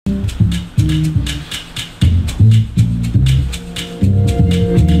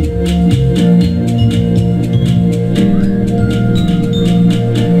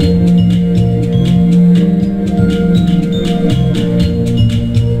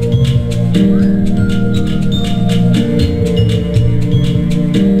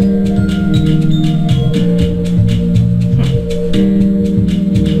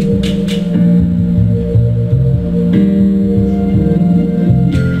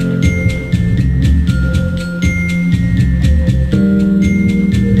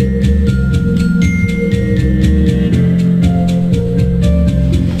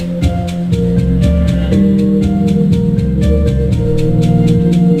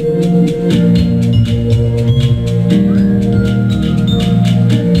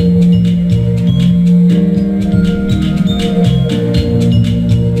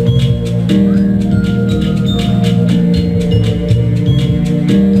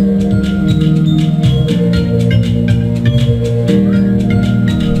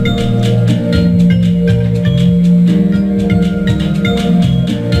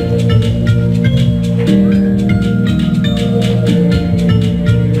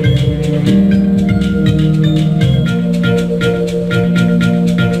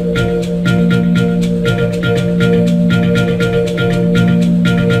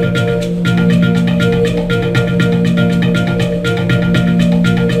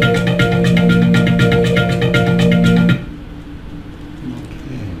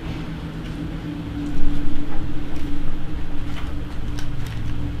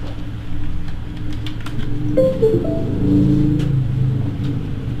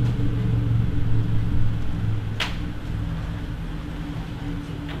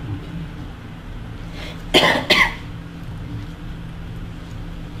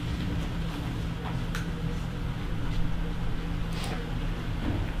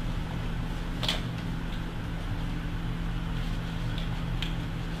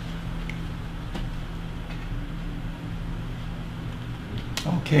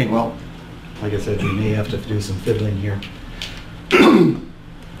Okay, well, like I said, we may have to do some fiddling here.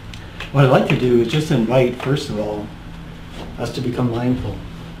 What I'd like to do is just invite, first of all, us to become mindful.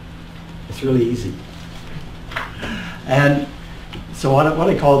 It's really easy. And so what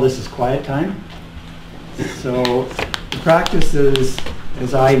I call this is quiet time. So the practice is,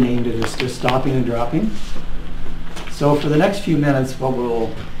 as I named it, is just stopping and dropping. So for the next few minutes, what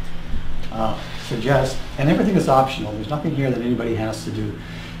we'll suggest, and everything is optional, there's nothing here that anybody has to do.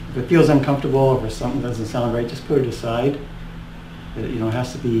 If it feels uncomfortable or if something doesn't sound right, just put it aside. It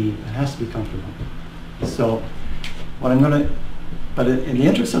has to be comfortable. So what I'm going to, but in the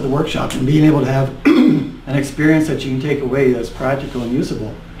interest of the workshop and being able to have an experience that you can take away that's practical and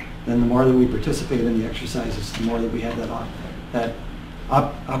usable, then the more that we participate in the exercises, the more that we have that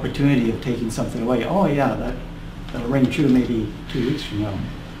opportunity of taking something away. Oh yeah, that'll ring true maybe 2 weeks from now.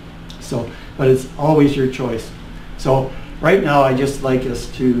 So, but it's always your choice. So right now I just like us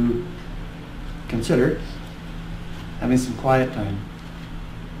to consider having some quiet time.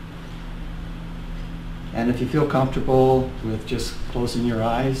 And if you feel comfortable with just closing your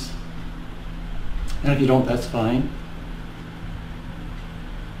eyes, and if you don't, that's fine.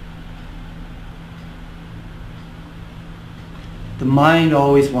 The mind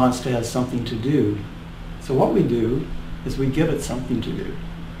always wants to have something to do. So what we do is we give it something to do.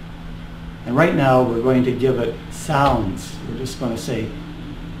 And right now we're going to give it sounds. We're just going to say,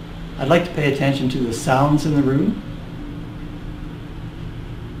 I'd like to pay attention to the sounds in the room.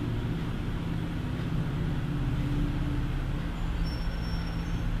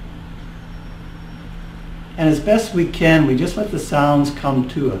 And as best we can, we just let the sounds come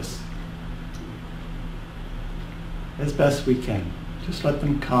to us. As best we can. Just let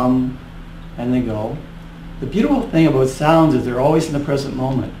them come and they go. The beautiful thing about sounds is they're always in the present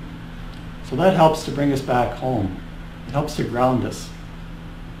moment. So that helps to bring us back home. It helps to ground us.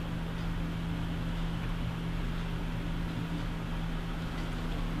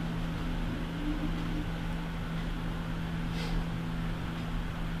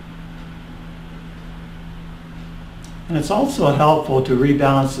 And it's also helpful to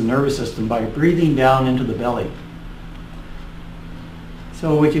rebalance the nervous system by breathing down into the belly.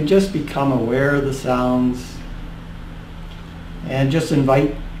 So we can just become aware of the sounds and just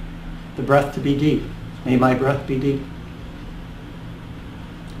invite the breath to be deep. May my breath be deep.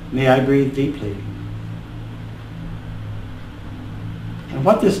 May I breathe deeply. And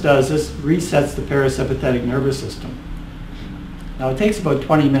what this does, this resets the parasympathetic nervous system. Now it takes about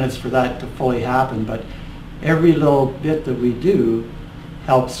 20 minutes for that to fully happen, but every little bit that we do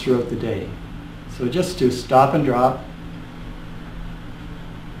helps throughout the day. So just to stop and drop,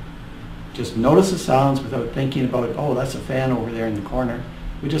 just notice the sounds without thinking about, oh, that's a fan over there in the corner.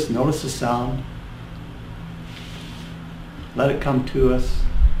 We just notice the sound, let it come to us,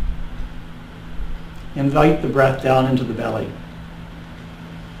 invite the breath down into the belly.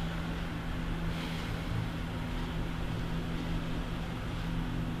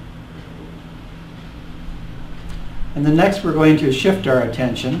 And then next we're going to shift our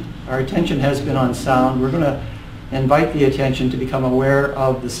attention. Our attention has been on sound. We're going to invite the attention to become aware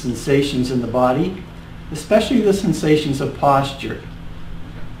of the sensations in the body, especially the sensations of posture.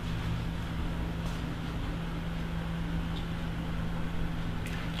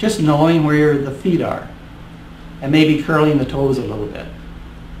 Just knowing where the feet are and maybe curling the toes a little bit.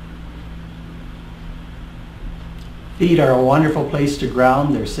 Feet are a wonderful place to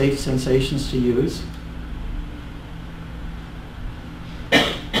ground. They're safe sensations to use.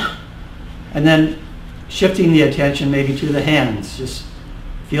 And then shifting the attention maybe to the hands, just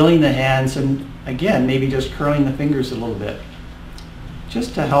feeling the hands and again maybe just curling the fingers a little bit,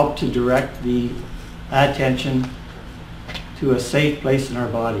 just to help to direct the attention to a safe place in our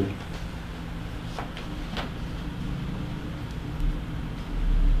body.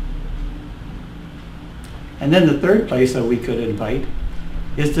 And then the third place that we could invite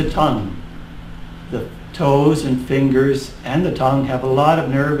is the tongue. The toes and fingers and the tongue have a lot of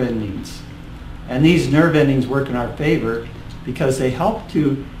nerve endings. And these nerve endings work in our favor because they help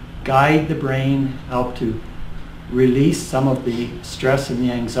to guide the brain, help to release some of the stress and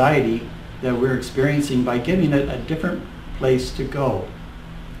the anxiety that we're experiencing by giving it a different place to go.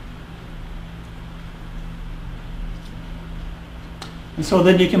 And so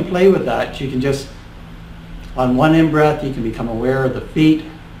then you can play with that. You can just, on one in-breath, you can become aware of the feet,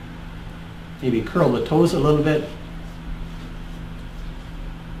 maybe curl the toes a little bit.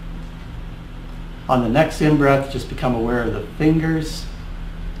 On the next in-breath, just become aware of the fingers,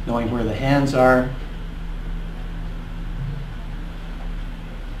 knowing where the hands are.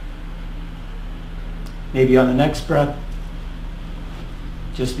 Maybe on the next breath,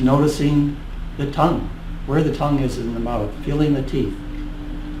 just noticing the tongue, where the tongue is in the mouth, feeling the teeth.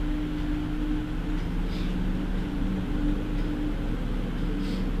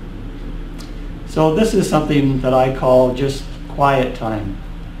 So this is something that I call just quiet time.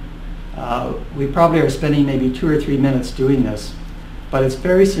 We probably are spending maybe 2 or 3 minutes doing this, but it's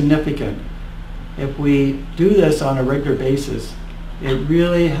very significant. If we do this on a regular basis, it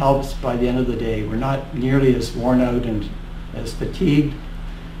really helps by the end of the day. We're not nearly as worn out and as fatigued,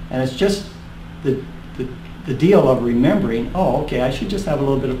 and it's just the deal of remembering, oh, okay, I should just have a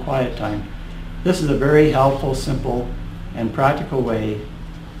little bit of quiet time. This is a very helpful, simple, and practical way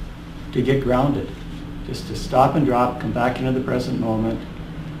to get grounded. Just to stop and drop, come back into the present moment.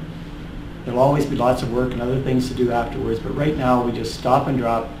 There'll always be lots of work and other things to do afterwards, but right now we just stop and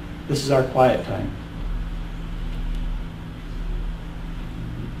drop. This is our quiet time.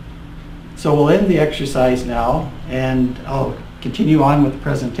 So we'll end the exercise now, and I'll continue on with the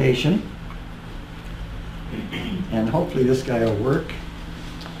presentation. And hopefully this guy will work.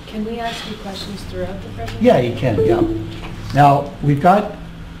 Can we ask you questions throughout the presentation? Yeah, you can, yeah. Now, we've got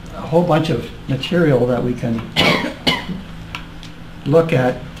a whole bunch of material that we can look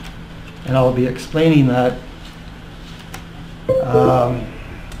at, and I'll be explaining that.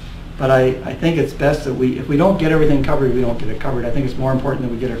 But I think it's best that if we don't get everything covered, we don't get it covered. I think it's more important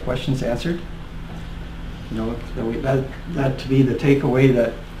that we get our questions answered. You know, that to be the takeaway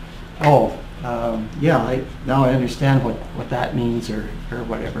that, oh, yeah, now I understand what that means or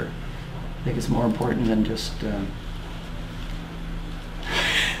whatever. I think it's more important than just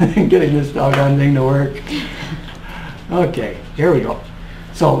getting this doggone thing to work. Okay, here we go.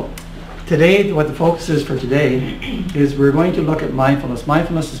 So today, what the focus is for today is we're going to look at mindfulness.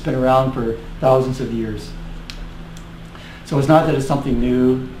 Mindfulness has been around for thousands of years. So it's not that it's something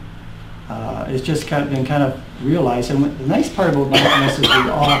new. It's just been kind of realized. And the nice part about mindfulness is we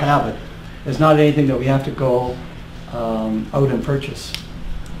all have it. It's not anything that we have to go out and purchase.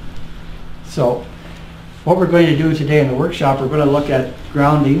 So what we're going to do today in the workshop, we're going to look at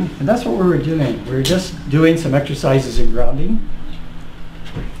grounding, and that's what we were doing. We were just doing some exercises in grounding.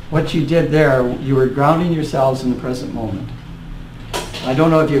 What you did there, you were grounding yourselves in the present moment. I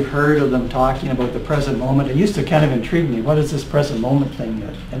don't know if you've heard of them talking about the present moment. It used to kind of intrigue me. What is this present moment thing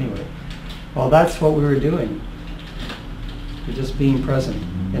anyway? Well, that's what we were doing. We're just being present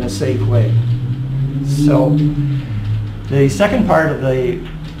in a safe way. So the second part of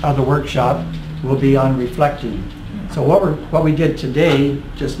the workshop will be on reflecting. So what we did today,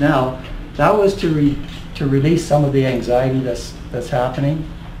 just now, that was to release some of the anxiety that's happening,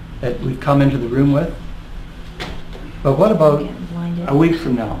 that we've come into the room with. But what about a week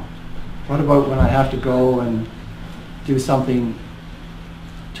from now? What about when I have to go and do something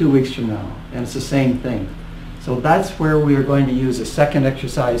 2 weeks from now? And it's the same thing. So that's where we are going to use a second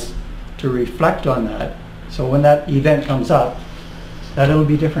exercise to reflect on that. So when that event comes up, that it'll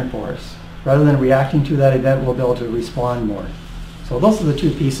be different for us. Rather than reacting to that event, we'll be able to respond more. So those are the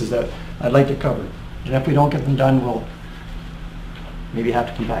two pieces that I'd like to cover. And if we don't get them done, we'll maybe have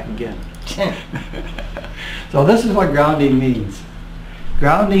to come back again. So this is what grounding means.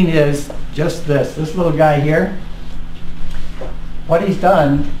 Grounding is just this little guy here. What he's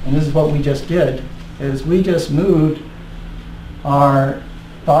done, and this is what we just did, is we just moved our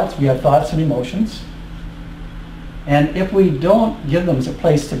thoughts. We have thoughts and emotions. And if we don't give them a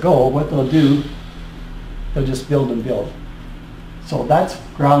place to go, what they'll do, they'll just build and build. So that's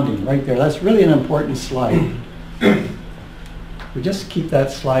grounding right there. That's really an important slide. We just keep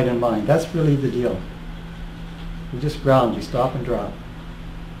that slide in mind. That's really the deal. We just ground, you stop and drop.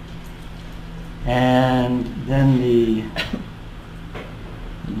 And then the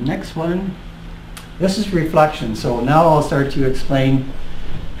next one, this is reflection. So now I'll start to explain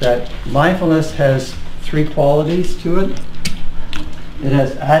that mindfulness has 3 qualities to it. It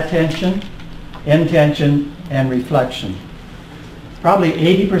has attention, intention, and reflection. Probably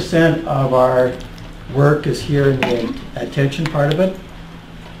 80% of our work is here in the attention part of it.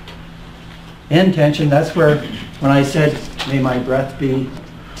 Intention, that's where when I said, may my breath be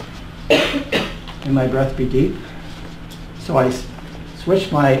deep. So I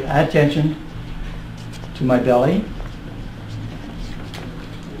switched my attention to my belly,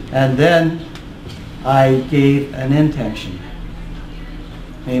 and then I gave an intention.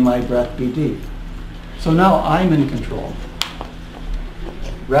 May my breath be deep. So now I'm in control,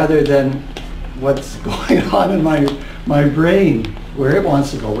 rather than what's going on in my brain, where it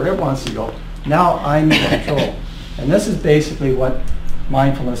wants to go. Now I'm in control. And this is basically what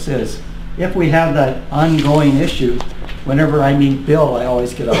mindfulness is. If we have that ongoing issue, whenever I meet Bill, I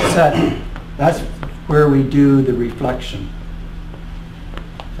always get upset. That's where we do the reflection.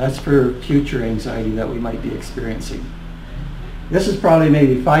 That's for future anxiety that we might be experiencing. This is probably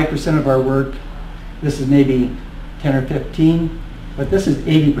maybe 5% of our work. This is maybe 10 or 15, but this is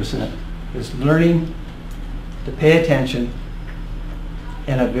 80%. It's learning to pay attention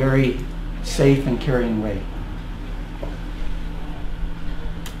in a very safe and caring way.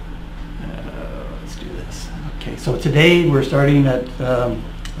 Let's do this. Okay, so today we're starting at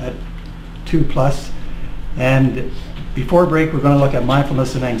 2+, and before break we're going to look at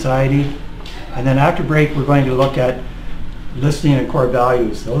mindfulness and anxiety, and then after break we're going to look at listening and core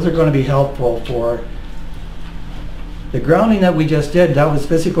values. Those are going to be helpful for the grounding that we just did. That was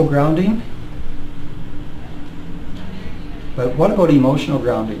physical grounding. But what about emotional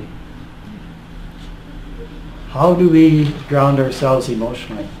grounding? How do we ground ourselves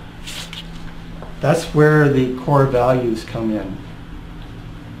emotionally? That's where the core values come in.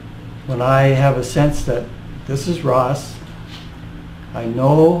 When I have a sense that this is Ross, I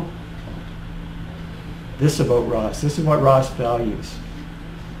know this about Ross. This is what Ross values.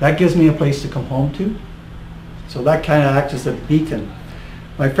 That gives me a place to come home to. So that kind of acts as a beacon.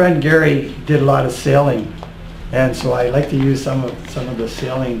 My friend Gary did a lot of sailing, and so I like to use some of the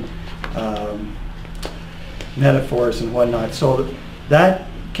sailing metaphors and whatnot. So that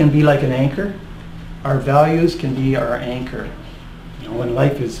can be like an anchor. Our values can be our anchor. You know, when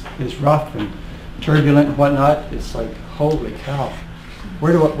life is rough and turbulent and whatnot, it's like, holy cow.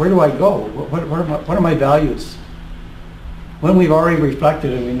 Where do I go? What are my values? When we've already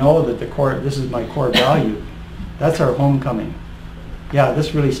reflected and we know that this is my core value, that's our homecoming. Yeah,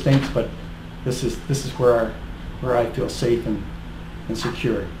 this really stinks, but this is where I feel safe and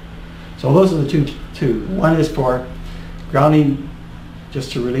secure. So those are the two. One is for grounding,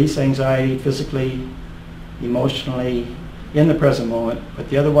 just to release anxiety physically, emotionally, in the present moment. But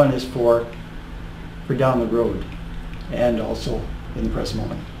the other one is for down the road, and also in the present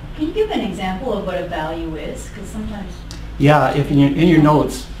moment. Can you give an example of what a value is? Because sometimes... Yeah, if in your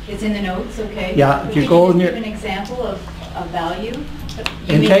notes. It's in the notes, okay. Yeah, if you go in your... Give an example of a value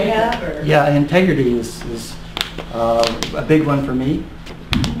you may have, or... Yeah, integrity is a big one for me.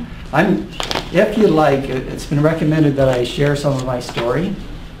 If you like, it's been recommended that I share some of my story.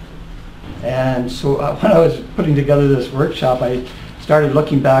 And so when I was putting together this workshop, I started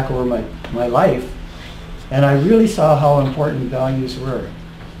looking back over my life, and I really saw how important values were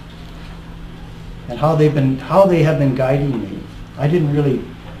and how they have been guiding me. I didn't really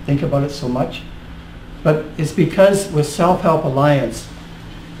think about it so much, but it's because with Self-Help Alliance,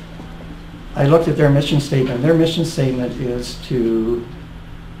 I looked at their mission statement. Their mission statement is to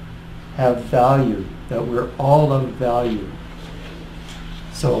have value, that we're all of value.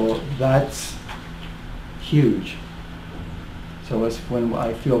 So that's huge. So it's when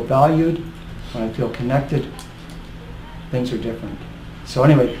I feel valued, when I feel connected, things are different. So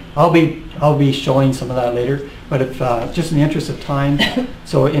anyway, I'll be showing some of that later. But if just in the interest of time,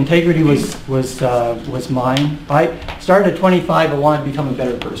 so integrity was mine. I started at 25. I wanted to become a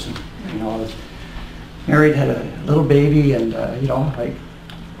better person. You know, I was married, had a little baby, and you know,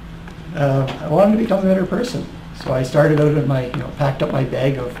 I wanted to become a better person. So I started out in packed up my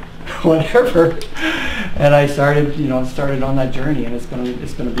bag of whatever, and I started on that journey, and it's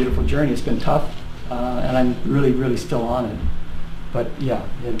been a beautiful journey. It's been tough, and I'm really still on it. But yeah,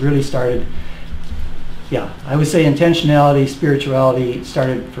 it really started. Yeah, I would say intentionality, spirituality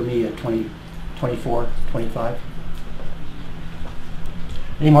started for me at 24, 25.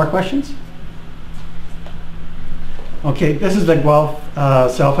 Any more questions? Okay, this is the Guelph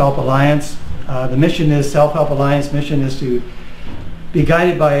Self-Help Alliance. The mission is, Self-Help Alliance mission is to be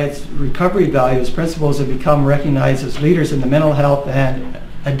guided by its recovery values, principles that become recognized as leaders in the mental health and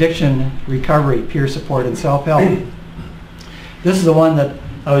addiction recovery, peer support, and self-help. This is the one that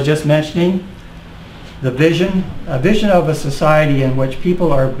I was just mentioning, the vision, a vision of a society in which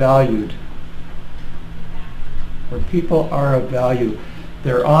people are valued, where people are of value.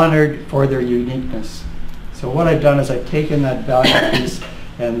 They're honored for their uniqueness. So what I've done is I've taken that value piece,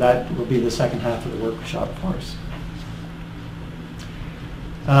 and that will be the second half of the workshop for us.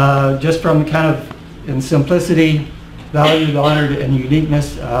 Just from kind of in simplicity, valued, honored, and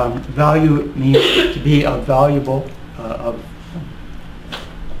uniqueness. Value means to be a valuable,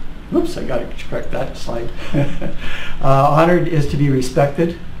 oops, I got to correct that slide. Honored is to be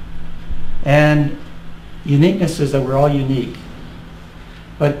respected, and uniqueness is that we're all unique.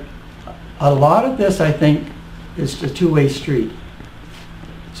 But a lot of this, I think, is a two-way street.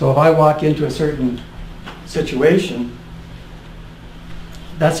 So if I walk into a certain situation,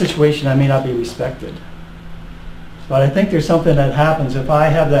 that situation I may not be respected. But I think there's something that happens if I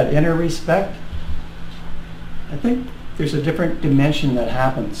have that inner respect. I think there's a different dimension that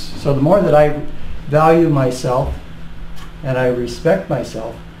happens. So the more that I value myself and I respect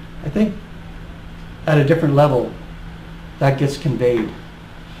myself, I think at a different level that gets conveyed.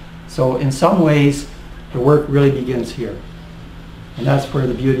 So in some ways, the work really begins here. And that's where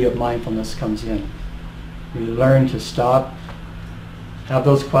the beauty of mindfulness comes in. We learn to stop, have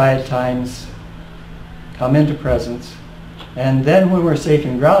those quiet times, come into presence, and then when we're safe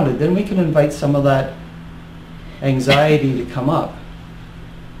and grounded, then we can invite some of that anxiety to come up.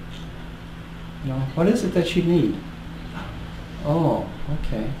 You know, what is it that you need? Oh,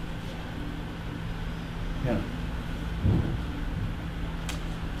 okay. Yeah.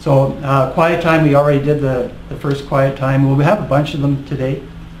 So quiet time, we already did the first quiet time. Well, we have a bunch of them today.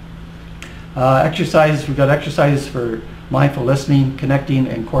 Exercises, we've got exercises for mindful listening, connecting,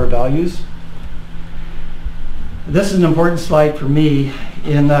 and core values. This is an important slide for me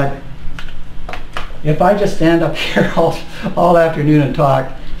in that if I just stand up here all afternoon and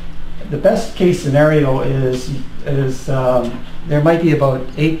talk, the best case scenario is there might be about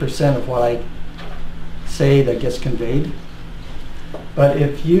 8% of what I say that gets conveyed. But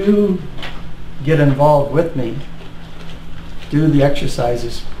if you get involved with me, do the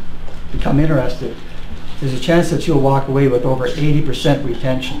exercises, become interested, there's a chance that you'll walk away with over 80%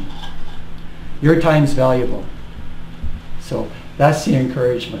 retention. Your time's valuable. So that's the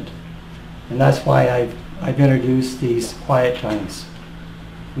encouragement. And that's why I've introduced these quiet times.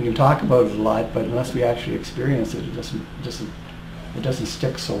 We can talk about it a lot, but unless we actually experience it, it doesn't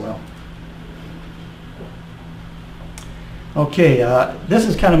stick so well. Okay, this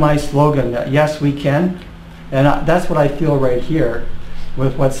is kind of my slogan, yes we can, and that's what I feel right here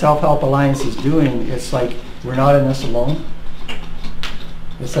with what Self-Help Alliance is doing. It's like we're not in this alone.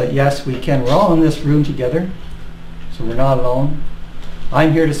 It's like yes we can, we're all in this room together, so we're not alone.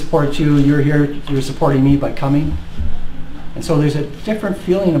 I'm here to support you, you're supporting me by coming. And so there's a different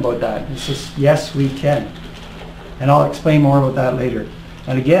feeling about that. It's just yes we can. And I'll explain more about that later.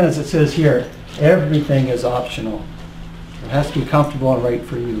 And again, as it says here, everything is optional. It has to be comfortable and right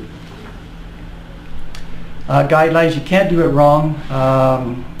for you. Guidelines, you can't do it wrong.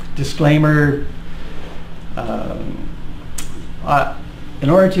 Disclaimer, in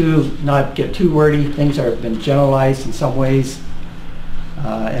order to not get too wordy, things have been generalized in some ways.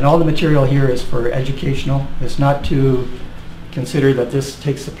 And all the material here is for educational. It's not to consider that this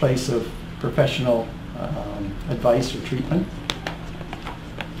takes the place of professional advice or treatment.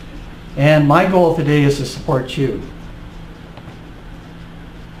 And my goal today is to support you.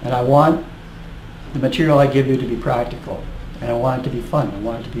 And I want the material I give you to be practical. And I want it to be fun. I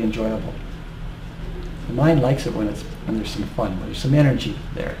want it to be enjoyable. The mind likes it when there's some fun, when there's some energy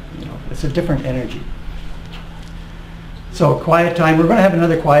there. You know, it's a different energy. So quiet time, we're going to have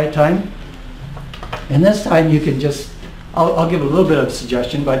another quiet time. And this time you can just, I'll give a little bit of a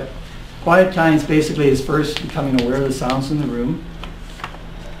suggestion, but quiet times basically is first becoming aware of the sounds in the room,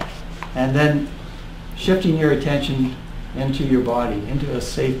 and then shifting your attention into your body, into a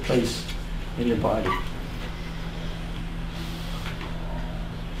safe place in your body.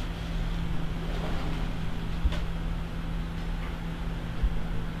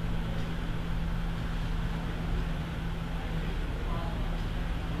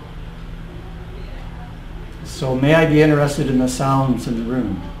 So may I be interested in the sounds in the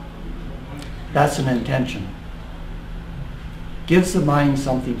room? That's an intention. Gives the mind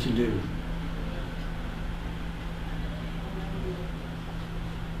something to do.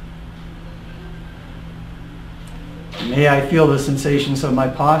 May I feel the sensations of my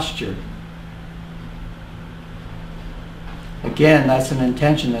posture? Again, that's an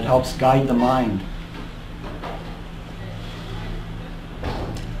intention that helps guide the mind.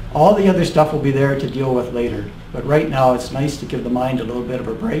 All the other stuff will be there to deal with later, but right now it's nice to give the mind a little bit of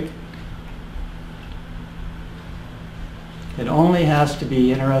a break. It only has to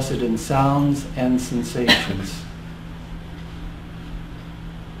be interested in sounds and sensations.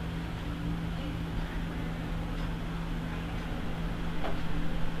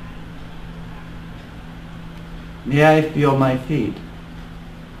 May I feel my feet?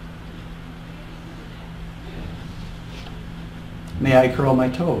 May I curl my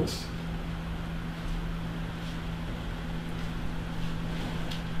toes?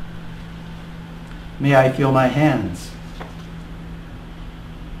 May I feel my hands?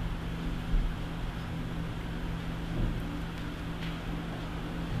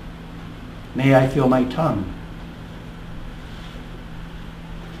 May I feel my tongue?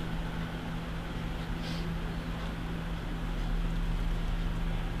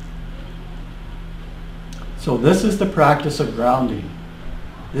 So this is the practice of grounding.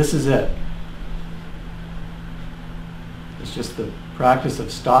 This is it. It's just the practice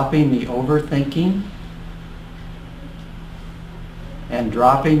of stopping the overthinking and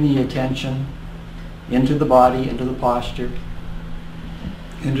dropping the attention into the body, into the posture,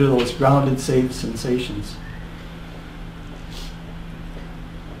 into those grounded, safe sensations.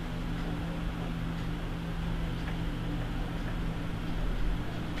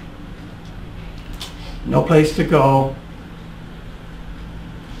 No place to go,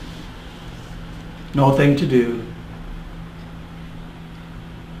 no thing to do,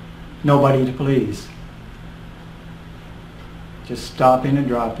 nobody to please. Just stopping and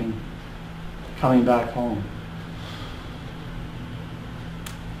dropping, coming back home.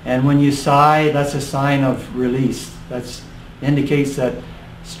 And when you sigh, that's a sign of release. That indicates that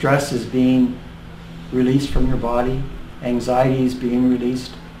stress is being released from your body, anxiety is being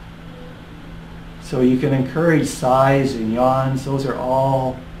released. So you can encourage sighs and yawns. Those are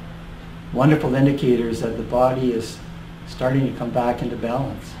all wonderful indicators that the body is starting to come back into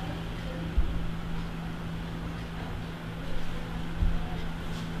balance.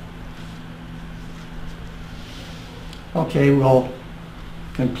 Okay, we'll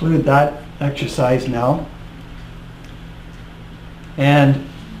conclude that exercise now. And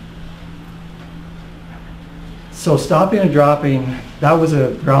so stopping and dropping, that was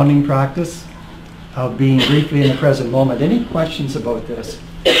a grounding practice of being briefly in the present moment. Any questions about this?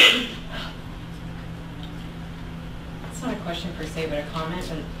 It's not a question per se, but a comment.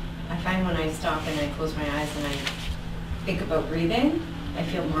 And I find when I stop and I close my eyes and I think about breathing, I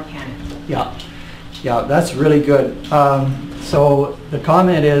feel more panicked. Yeah, yeah, that's really good. So the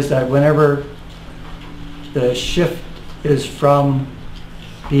comment is that whenever the shift is from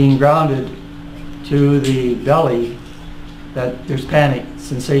being grounded to the belly, that there's panic,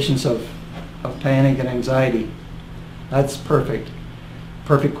 sensations of panic and anxiety. That's perfect.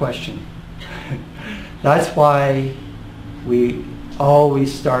 Perfect question. That's why we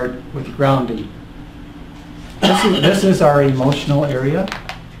always start with grounding. This is our emotional area,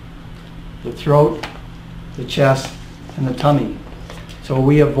 the throat, the chest, and the tummy. So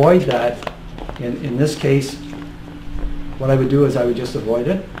we avoid that. In this case, what I would do is I would just avoid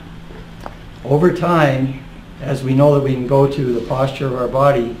it. Over time, as we know that we can go to the posture of our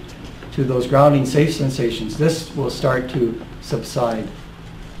body, to those grounding safe sensations, this will start to subside.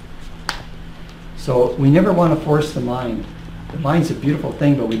 So we never want to force the mind. The mind's a beautiful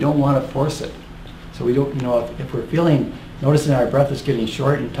thing, but we don't want to force it. So we don't, if we're feeling, noticing our breath is getting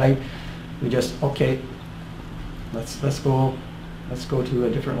short and tight, we just, okay, let's go to a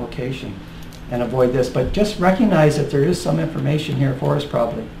different location and avoid this. But just recognize that there is some information here for us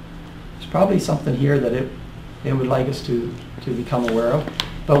probably. There's probably something here that it would like us to become aware of.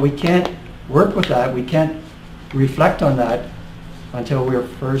 But we can't work with that, we can't reflect on that until we're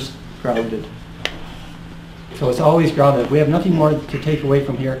first grounded. So it's always grounded. We have nothing more to take away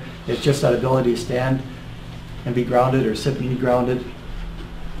from here. It's just that ability to stand and be grounded, or sit and be grounded.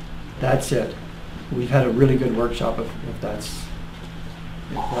 That's it. We've had a really good workshop if that's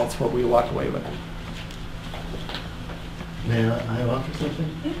what we walk away with. May I offer something?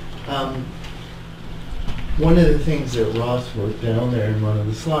 One of the things that Ross wrote down there in one of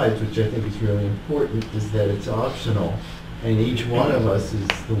the slides, which I think is really important, is that it's optional. And each one of us is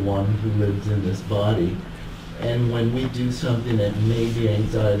the one who lives in this body. And when we do something that may be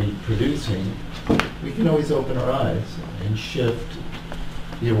anxiety producing, we can always open our eyes and shift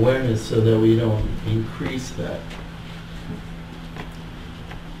the awareness so that we don't increase that.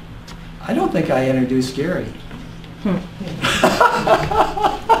 I don't think I introduced Gary.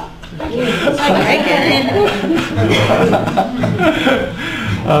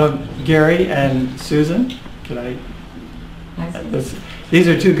 Gary and Susan, these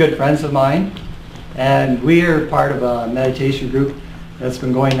are two good friends of mine, and we are part of a meditation group that's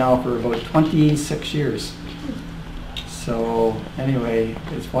been going now for about 26 years. So anyway,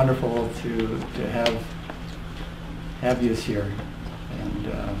 it's wonderful to have you here.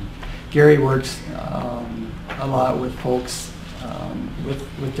 And Gary works a lot with folks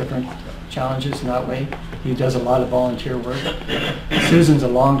with different challenges in that way. He does a lot of volunteer work. Susan's a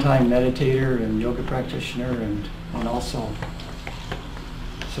longtime meditator and yoga practitioner, and also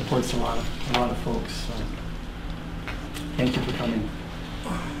supports a lot of folks. So thank you for coming.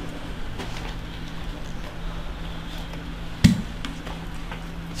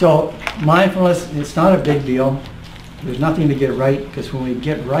 So mindfulness, it's not a big deal. There's nothing to get right, because when we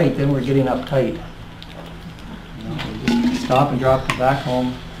get right, then we're getting uptight. We just stop and drop, come back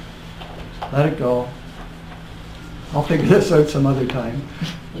home, let it go. I'll figure this out some other time.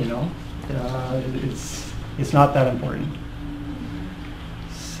 It's not that important.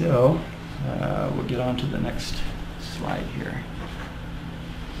 So we'll get on to the next slide. slide here.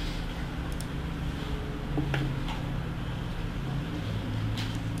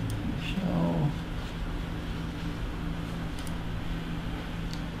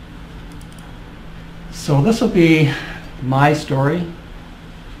 So this will be my story,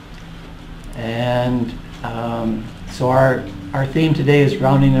 and so our theme today is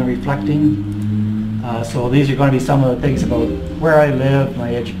grounding and reflecting. So these are going to be some of the things about where I live,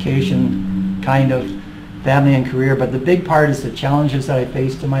 my education, kind of family and career, but the big part is the challenges that I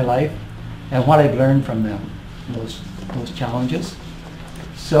faced in my life and what I've learned from them, those challenges.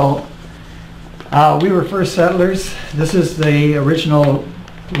 So we were first settlers. This is the original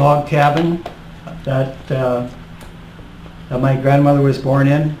log cabin that my grandmother was born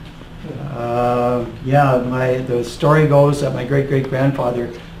in. The story goes that my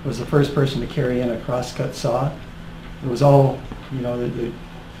great-great-grandfather was the first person to carry in a crosscut saw. It was all, it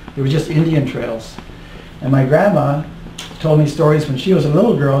was just Indian trails. And my grandma told me stories when she was a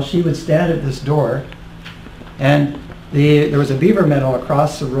little girl. She would stand at this door, and there was a beaver meadow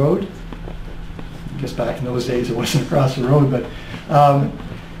across the road. I guess back in those days it wasn't across the road, but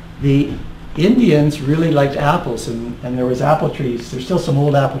the Indians really liked apples, and there was apple trees. There's still some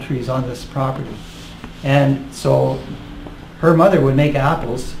old apple trees on this property. And so her mother would make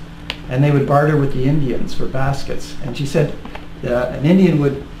apples, and they would barter with the Indians for baskets. And she said an Indian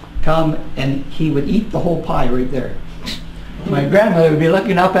would come and he would eat the whole pie right there. My grandmother would be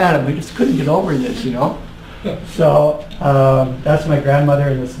looking up at him. We just couldn't get over this, So that's my grandmother,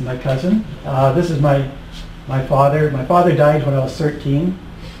 and this is my cousin. This is my father. My father died when I was 13.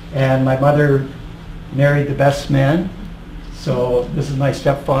 And my mother married the best man. So this is my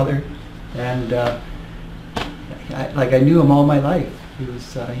stepfather, and I knew him all my life. He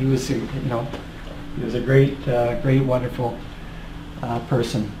was a great, wonderful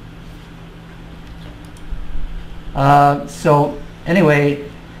person. So anyway,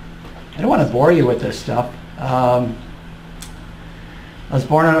 I don't want to bore you with this stuff. I was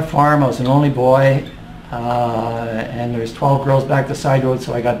born on a farm. I was an only boy. And there's 12 girls back the side road,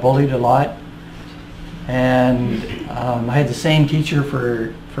 so I got bullied a lot. And I had the same teacher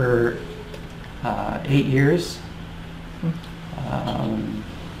for 8 years.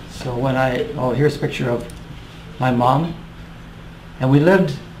 So when here's a picture of my mom. And we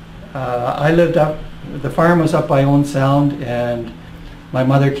lived, I lived up, the farm was up by Owen Sound, and my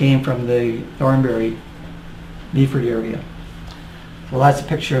mother came from the Thornbury, Meaford area. Well, that's a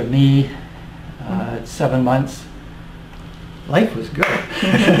picture of me. 7 months. Life was good.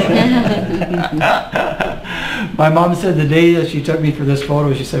 My mom said the day that she took me for this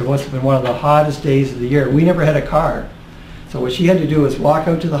photo, she said, "What's been one of the hottest days of the year." We never had a car. So what she had to do was walk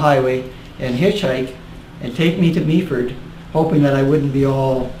out to the highway and hitchhike and take me to Meaford, hoping that I wouldn't be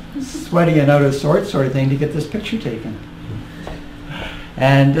all sweaty and out of sorts sort of thing, to get this picture taken.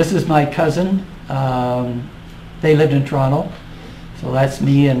 And this is my cousin. They lived in Toronto. So that's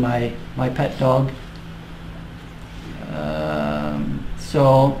me and my pet dog.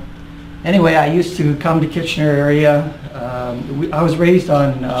 So anyway, I used to come to Kitchener area. I was raised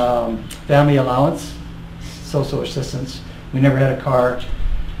on family allowance, social assistance. We never had a car.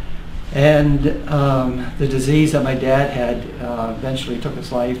 And the disease that my dad had eventually took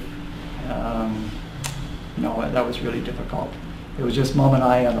his life. That was really difficult. It was just Mom and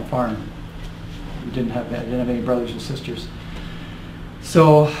I on the farm. We didn't have any brothers and sisters.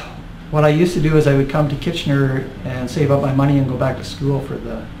 So what I used to do is I would come to Kitchener and save up my money and go back to school for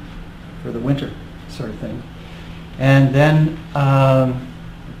the winter sort of thing. And then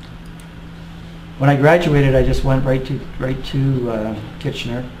when I graduated, I just went right to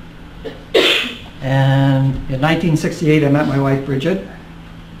Kitchener. And in 1968, I met my wife Bridget.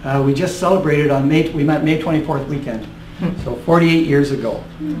 We just celebrated we met May 24th weekend. So 48 years ago,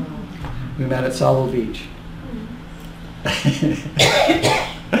 we met at Salvo Beach.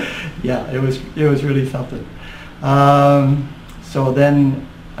 Yeah, it was really something. So then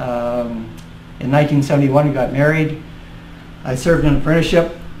in 1971 we got married. I served an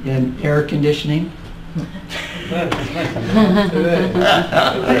apprenticeship in air conditioning.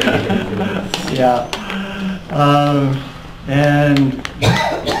 Yeah. And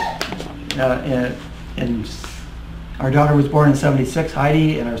our daughter was born in 76,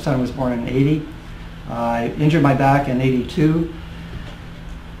 Heidi, and our son was born in 80. I injured my back in 82.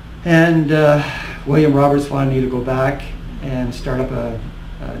 And William Roberts wanted me to go back and start up a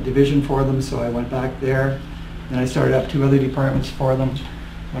division for them, so I went back there. And I started up 2 other departments for them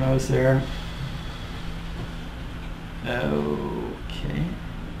when I was there. Okay.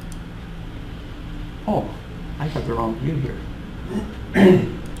 Oh, I got the wrong view here.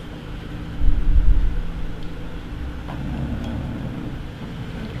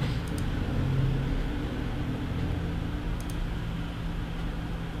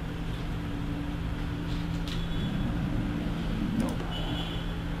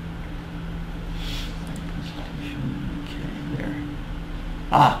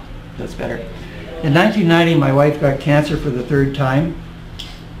 That's better. In 1990, my wife got cancer for the 3rd time.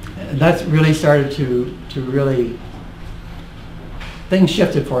 And that's really started to really, things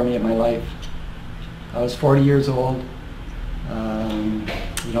shifted for me in my life. I was 40 years old.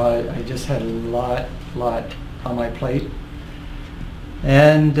 You know, I just had a lot on my plate.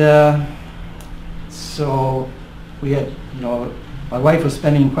 And so we had, you know, my wife was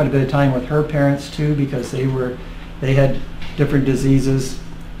spending quite a bit of time with her parents too, because they had different diseases.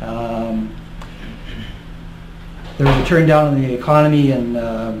 There was a turn down in the economy in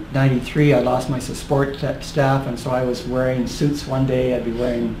 '93. I lost my support staff, and so I was wearing suits one day. I'd be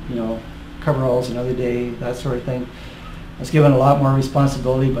wearing, you know, coveralls another day, that sort of thing. I was given a lot more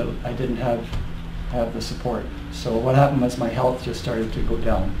responsibility, but I didn't have the support. So what happened was my health just started to go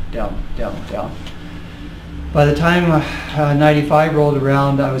down. By the time 95 rolled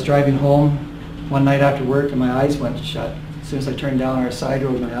around, I was driving home one night after work and my eyes went shut. As soon as I turned down our side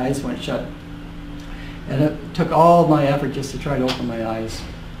road, my eyes went shut. And it took all my effort just to try to open my eyes.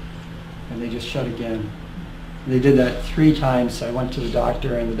 And they just shut again. They did that 3 times. I went to the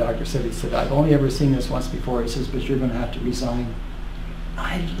doctor, and the doctor said, I've only ever seen this once before. He says, but you're going to have to resign.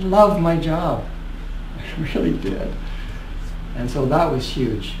 I love my job. I really did. And so that was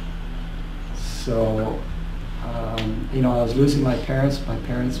huge. So, you know, I was losing my parents.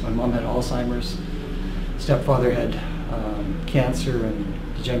 My mom had Alzheimer's. Stepfather had cancer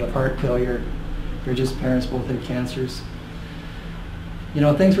and degenerative heart failure. Bridget's parents both had cancers. You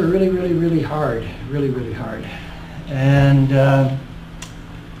know, things were really hard, really hard. And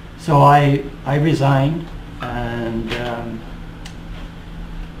so I resigned, and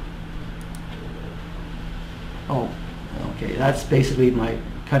okay, that's basically my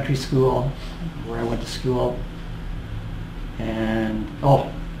country school, where I went to school. And,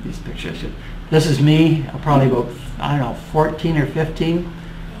 these pictures. This is me, probably about, I don't know, 14 or 15.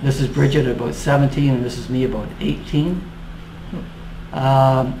 This is Bridget at about 17, and this is me about 18.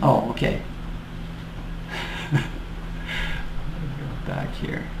 Okay. Back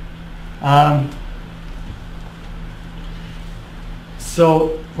here.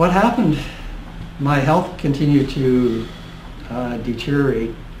 So what happened? My health continued to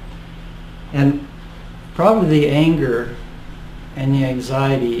deteriorate, and probably the anger and the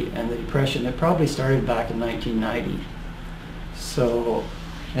anxiety and the depression, it probably started back in 1990. So,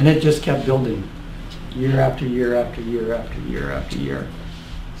 and it just kept building year after year after year after year after year.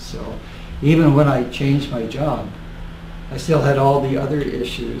 So even when I changed my job, I still had all the other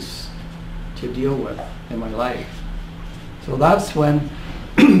issues to deal with in my life. So that's when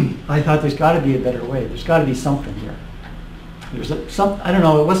I thought there's got to be a better way. There's got to be something here. There's I don't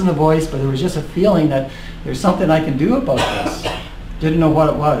know, it wasn't a voice, but there was just a feeling that there's something I can do about this. Didn't know what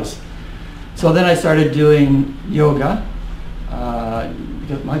it was. So then I started doing yoga,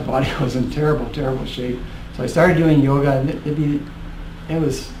 because my body was in terrible shape. So I started doing yoga, and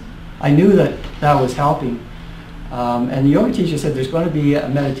I knew that was helping. And the yoga teacher said there's going to be a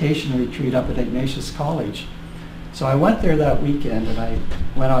meditation retreat up at Ignatius College. So I went there that weekend, and I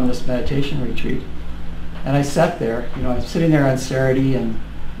went on this meditation retreat. And I sat there, you know, I was sitting there on Saturday, and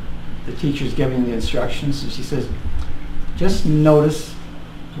the teacher's giving the instructions, and she says, just notice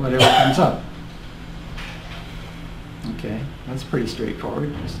whatever comes up. Okay, that's pretty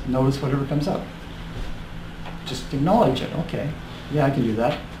straightforward. Just notice whatever comes up. Just acknowledge it. Okay, yeah, I can do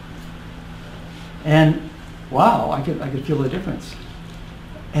that. And wow, I could feel the difference.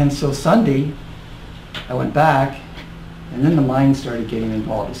 And so Sunday, I went back, and then the mind started getting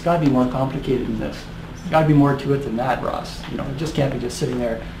involved. It's got to be more complicated than this. There's got to be more to it than that, Ross. You know, it just can't be just sitting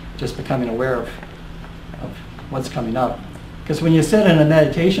there, just becoming aware of what's coming up. Because when you sit in a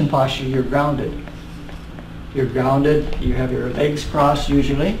meditation posture, you're grounded. You're grounded. You have your legs crossed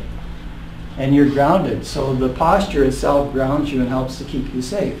usually, and you're grounded. So the posture itself grounds you and helps to keep you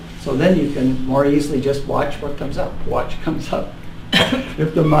safe. So then you can more easily just watch what comes up. Watch comes up.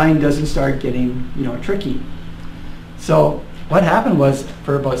 If the mind doesn't start getting, you know, tricky. So what happened was,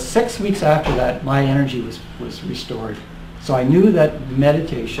 for about 6 weeks after that, my energy was restored. So I knew that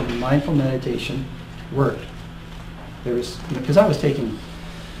meditation, mindful meditation, worked. Because I was taking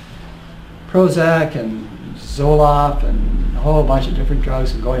Prozac and Zoloft and a whole bunch of different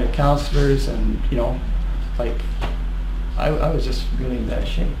drugs and going to counselors, and, you know, like, I was just really in bad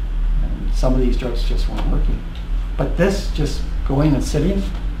shape. And some of these drugs just weren't working. But this, just going and sitting,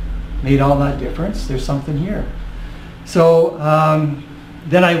 made all that difference. There's something here. So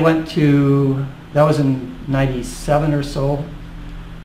then I went to, that was in 97 or so,